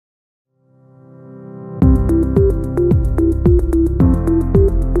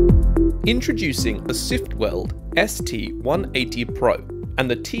Introducing the sifWELD ST180 Pro and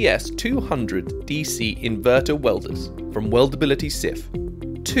the TS200 DC Inverter Welders from weldability-sif.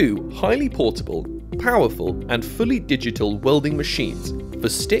 Two highly portable, powerful and fully digital welding machines for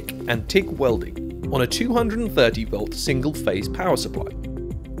stick and TIG welding on a 230 volt single phase power supply.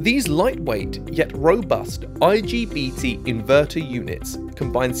 These lightweight yet robust IGBT inverter units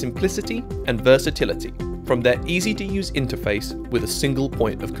combine simplicity and versatility from their easy to use interface with a single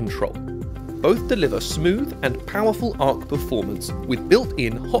point of control. Both deliver smooth and powerful arc performance with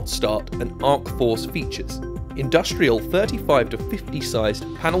built-in hot start and arc force features, industrial 35 to 50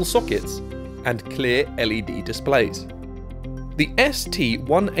 sized panel sockets, and clear LED displays. The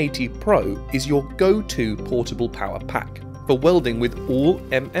ST180 Pro is your go-to portable power pack for welding with all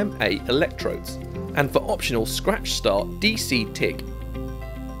MMA electrodes and for optional scratch start DC TIG.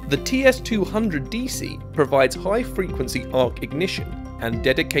 The TS200 DC provides high frequency arc ignition and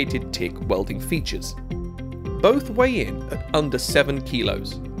dedicated TIG welding features. Both weigh in at under 7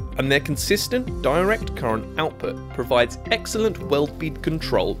 kilos, and their consistent direct current output provides excellent weld bead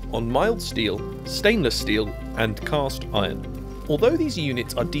control on mild steel, stainless steel and cast iron. Although these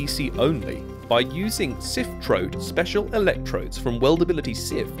units are DC only, by using sifWELD special electrodes from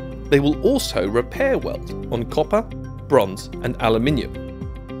weldability-sif, they will also repair weld on copper, bronze and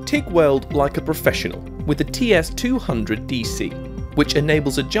aluminium. TIG weld like a professional with the TS200 DC, which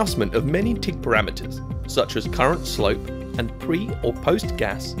enables adjustment of many TIG parameters such as current slope and pre or post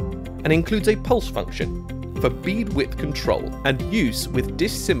gas, and includes a pulse function for bead width control and use with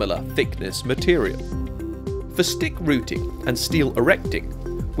dissimilar thickness material. For stick routing and steel erecting,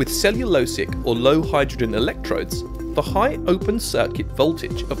 with cellulosic or low hydrogen electrodes, the high open circuit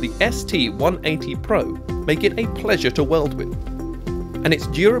voltage of the ST180 Pro make it a pleasure to weld with, and its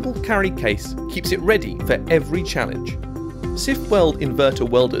durable carry case keeps it ready for every challenge. sifWELD inverter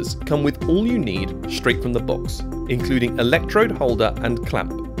welders come with all you need straight from the box, including electrode holder and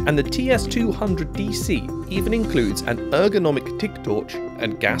clamp, and the TS200 DC even includes an ergonomic TIG torch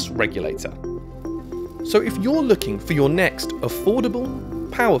and gas regulator. So if you're looking for your next affordable,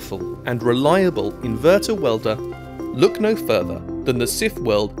 powerful and reliable inverter welder, look no further than the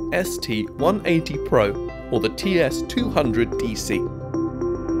sifWELD ST180 Pro or the TS200 DC.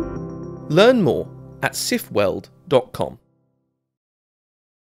 Learn more at sifweld.com.